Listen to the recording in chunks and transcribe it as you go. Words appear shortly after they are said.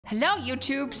Hello,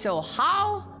 YouTube. So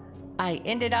how I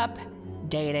ended up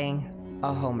dating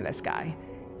a homeless guy.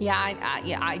 Yeah,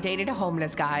 I dated a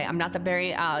homeless guy. I'm not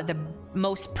the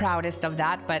most proudest of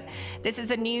that, but this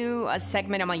is a new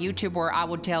segment on my YouTube where I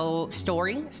will tell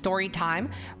story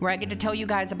time, where I get to tell you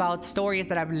guys about stories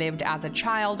that I've lived as a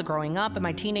child, growing up, in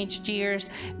my teenage years,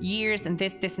 and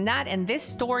this and that. And this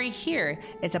story here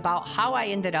is about how I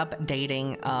ended up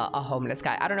dating a homeless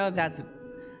guy. I don't know if that's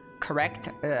correct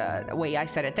the way I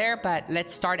said it there, but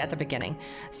let's start at the beginning.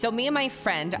 So me and my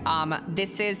friend,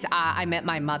 I met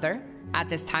my mother. At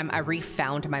this time, I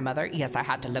refound my mother. Yes, I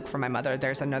had to look for my mother.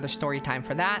 There's another story time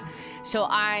for that. So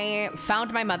I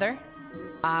found my mother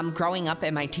growing up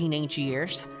in my teenage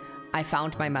years. I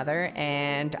found my mother,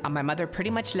 and my mother pretty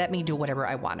much let me do whatever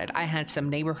I wanted. I had some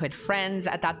neighborhood friends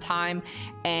at that time,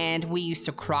 and we used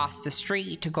to cross the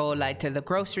street to go like to the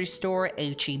grocery store,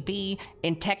 HEB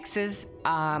in Texas.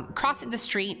 Crossing the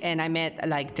street, and I met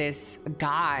like this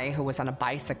guy who was on a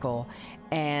bicycle,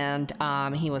 and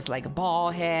he was like a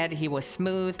bald head. He was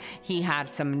smooth. He had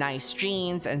some nice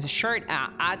jeans and a shirt.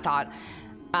 I thought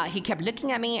he kept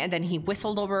looking at me, and then he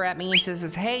whistled over at me and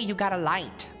says, "Hey, you got a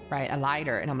light?" Right, a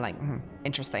lighter. And I'm like,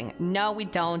 interesting. No, we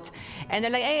don't. And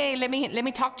they're like, hey, let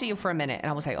me talk to you for a minute. And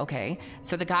I was like, okay.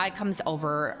 So the guy comes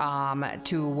over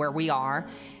to where we are,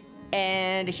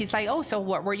 and he's like, oh, so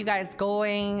where you guys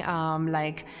going?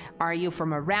 Like, are you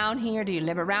from around here? Do you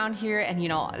live around here? And, you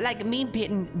know, like me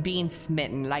being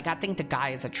smitten, like, I think the guy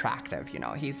is attractive. You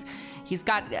know, he's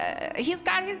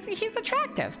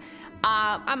attractive.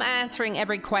 I'm answering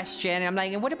every question, and I'm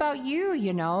like, what about you?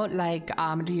 You know, like,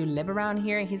 do you live around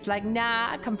here? And he's like,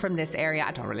 nah, I come from this area.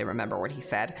 I don't really remember what he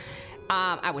said.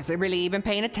 I wasn't really even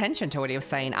paying attention to what he was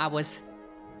saying. I was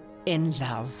in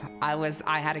love.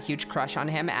 I had a huge crush on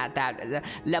him at that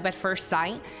love at first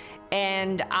sight.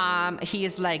 And he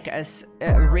is like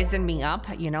risen me up.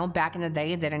 You know, back in the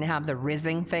day they didn't have the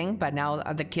rizzing thing, but now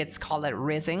the kids call it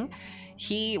rizzing.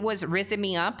 He was risen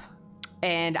me up,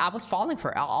 and I was falling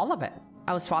for all of it.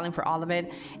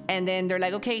 And then they're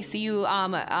like, okay, see you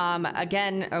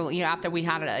again, you know, after we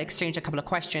had exchanged a couple of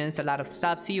questions, a lot of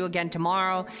stuff. See you again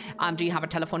tomorrow. Do you have a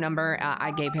telephone number?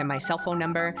 I gave him my cell phone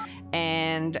number,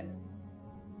 and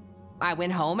I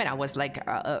went home, and I was like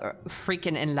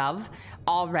freaking in love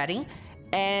already.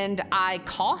 And I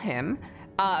call him.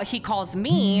 He calls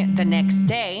me the next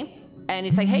day. And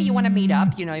he's like, hey, you want to meet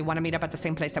up? You know, you want to meet up at the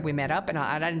same place that we met up? And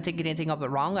I didn't think anything of it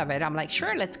wrong of it. I'm like,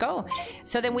 sure, let's go.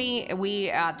 So then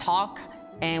we talk,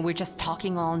 and we're just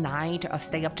talking all night. I'll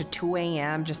stay up to 2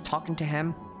 a.m. just talking to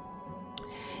him.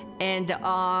 And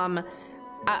I'm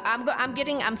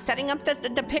setting up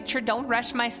the picture. Don't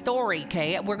rush my story,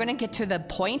 okay? We're gonna get to the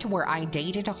point where I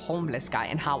dated a homeless guy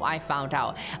and how I found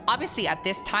out. Obviously, at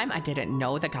this time, I didn't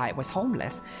know the guy was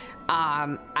homeless.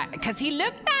 Because he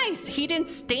looked nice. He didn't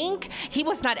stink. He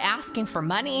was not asking for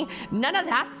money. None of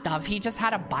that stuff. He just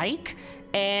had a bike,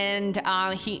 and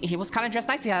he was kind of dressed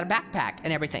nice. He had a backpack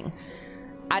and everything.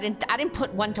 I didn't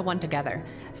put one to one together.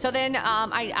 So then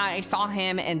I saw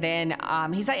him, and then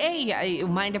he's like, hey,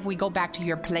 mind if we go back to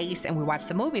your place and we watch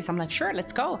some movies? I'm like, sure,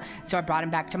 let's go. So I brought him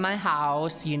back to my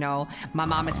house. You know, my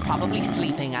mom is probably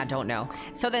sleeping. I don't know.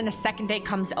 So then the second day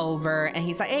comes over, and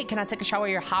he's like, hey, can I take a shower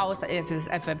at your house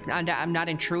if I'm not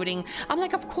intruding? I'm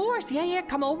like, of course. Yeah,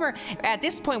 come over. At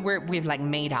this point, we've like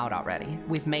made out already.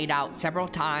 We've made out several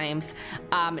times.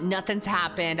 Nothing's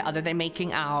happened other than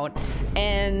making out.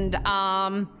 And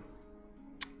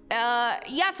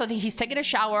yeah, so he's taking a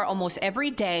shower almost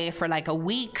every day for like a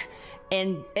week,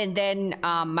 and then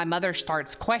my mother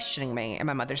starts questioning me, and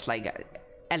my mother's like,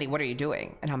 Ellie, what are you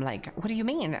doing? And I'm like, what do you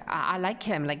mean? I like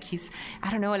him. Like,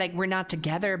 I don't know, like, we're not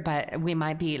together, but we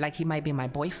might be, like, he might be my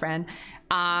boyfriend.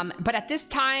 But at this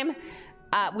time,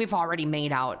 we've already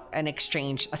made out and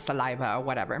exchanged a saliva or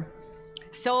whatever.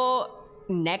 So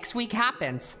next week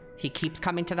happens. He keeps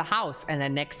coming to the house, and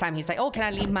then next time he's like, oh, can I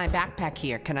leave my backpack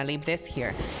here? Can I leave this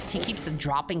here? He keeps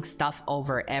dropping stuff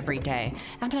over every day.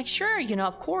 I'm like, sure, you know,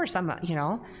 of course. I'm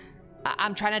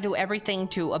trying to do everything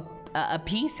to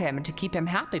appease him and to keep him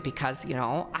happy, because, you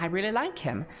know, I really like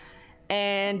him.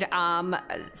 And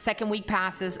second week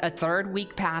passes, a third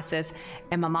week passes,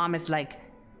 and my mom is like,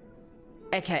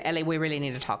 okay, Ellie, we really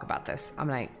need to talk about this. I'm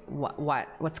like,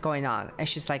 what's going on? And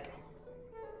she's like,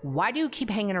 why do you keep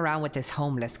hanging around with this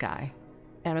homeless guy?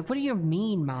 And I'm like, what do you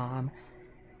mean, Mom?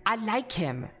 I like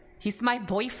him. He's my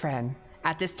boyfriend.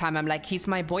 At this time, I'm like, he's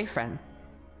my boyfriend.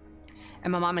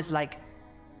 And my mom is like,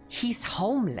 he's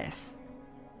homeless.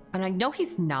 I'm like, no,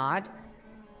 he's not.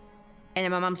 And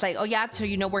then my mom's like, oh yeah, so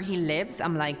you know where he lives?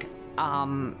 I'm like,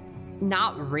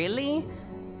 not really.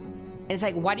 It's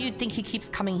like, why do you think he keeps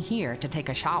coming here to take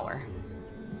a shower?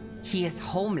 he is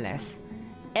homeless.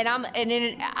 And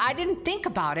I didn't think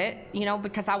about it, you know,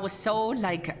 because I was so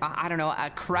like, I don't know,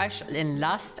 a crush in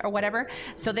lust or whatever.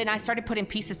 So then I started putting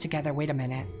pieces together. Wait a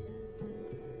minute.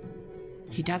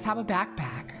 He does have a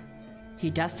backpack. He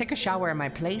does take a shower in my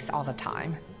place all the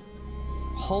time.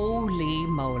 Holy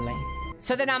moly.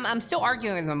 So then I'm still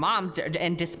arguing with my mom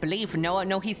in disbelief.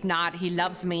 No, he's not. He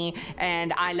loves me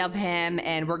and I love him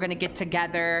and we're gonna get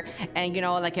together. And you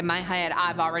know, like in my head,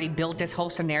 I've already built this whole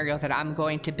scenario that I'm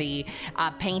going to be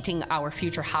painting our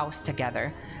future house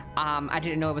together. I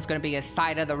didn't know it was gonna be a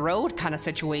side of the road kind of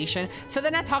situation. So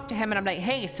then I talked to him and I'm like,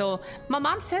 hey, so my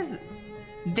mom says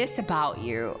this about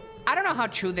you. I don't know how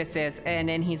true this is. And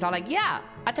then he's all like, yeah,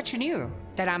 I thought you knew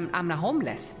that I'm not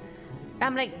homeless. And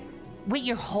I'm like, wait,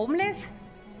 you're homeless?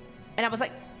 And I was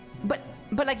like, but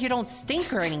like you don't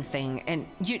stink or anything, and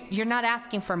you're not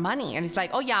asking for money. And he's like,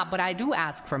 oh yeah, but I do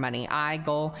ask for money. I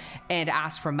go and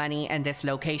ask for money in this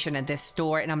location and this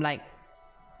store. And I'm like,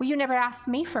 well, you never asked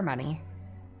me for money.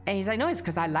 And he's like, no, it's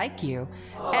because I like you.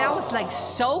 And I was like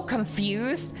so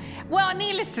confused. Well,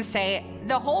 needless to say,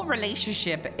 the whole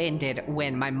relationship ended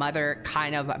when my mother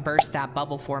kind of burst that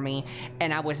bubble for me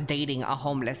and I was dating a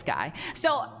homeless guy.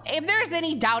 So if there's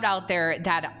any doubt out there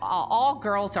that all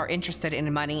girls are interested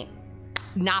in money,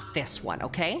 not this one,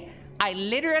 okay? I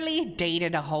literally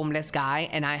dated a homeless guy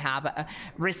and I have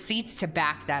receipts to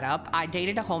back that up. I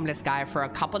dated a homeless guy for a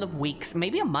couple of weeks,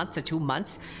 maybe a month to 2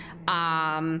 months.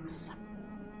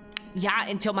 Yeah,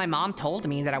 until my mom told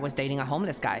me that I was dating a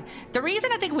homeless guy. The reason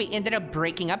I think we ended up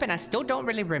breaking up, and I still don't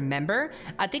really remember,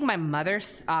 I think my mother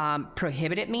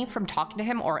prohibited me from talking to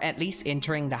him or at least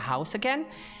entering the house again.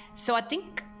 So I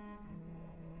think,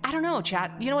 I don't know,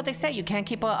 chat. You know what they say, you can't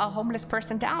keep a homeless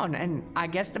person down. And I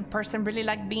guess the person really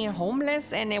liked being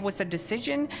homeless and it was a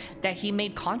decision that he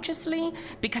made consciously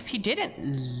because he didn't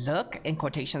look, in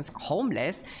quotations,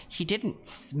 homeless. He didn't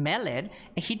smell it.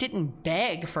 He didn't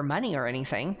beg for money or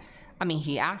anything. I mean,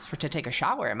 he asked to take a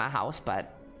shower in my house,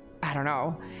 but I don't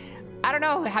know. I don't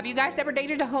know. Have you guys ever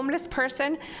dated a homeless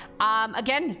person?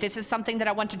 Again, this is something that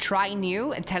I want to try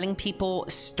new, and telling people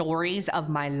stories of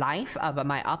my life, of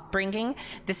my upbringing.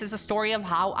 This is a story of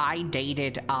how I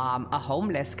dated a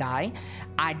homeless guy.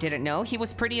 I didn't know. He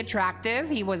was pretty attractive.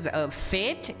 He was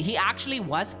fit. He actually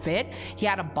was fit. He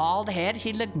had a bald head.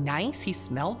 He looked nice. He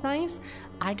smelled nice.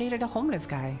 I dated a homeless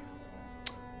guy.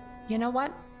 You know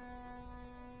what?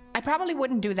 I probably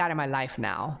wouldn't do that in my life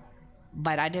now,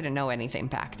 but I didn't know anything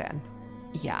back then.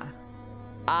 Yeah.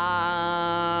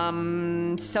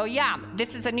 So yeah,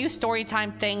 this is a new story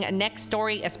time thing. Next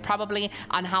story is probably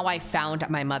on how I found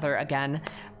my mother again.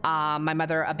 My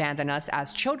mother abandoned us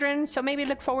as children, so maybe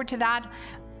look forward to that.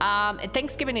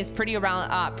 Thanksgiving is pretty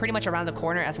much around the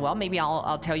corner as well. Maybe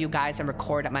I'll tell you guys and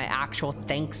record my actual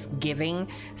Thanksgiving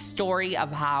story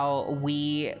of how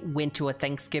we went to a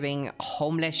Thanksgiving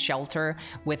homeless shelter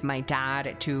with my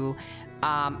dad to,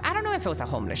 I don't know if it was a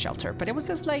homeless shelter, but it was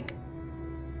just like,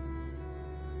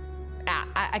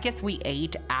 I guess we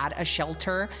ate at a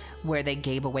shelter where they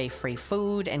gave away free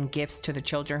food and gifts to the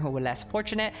children who were less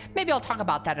fortunate. Maybe I'll talk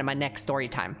about that in my next story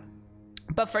time.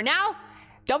 But for now,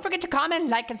 don't forget to comment,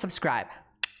 like, and subscribe.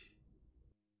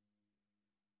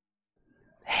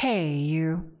 Hey,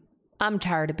 you. I'm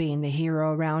tired of being the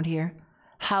hero around here.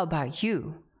 How about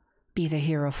you be the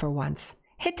hero for once?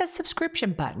 Hit the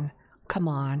subscription button. Come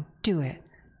on, do it.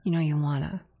 You know you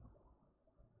wanna.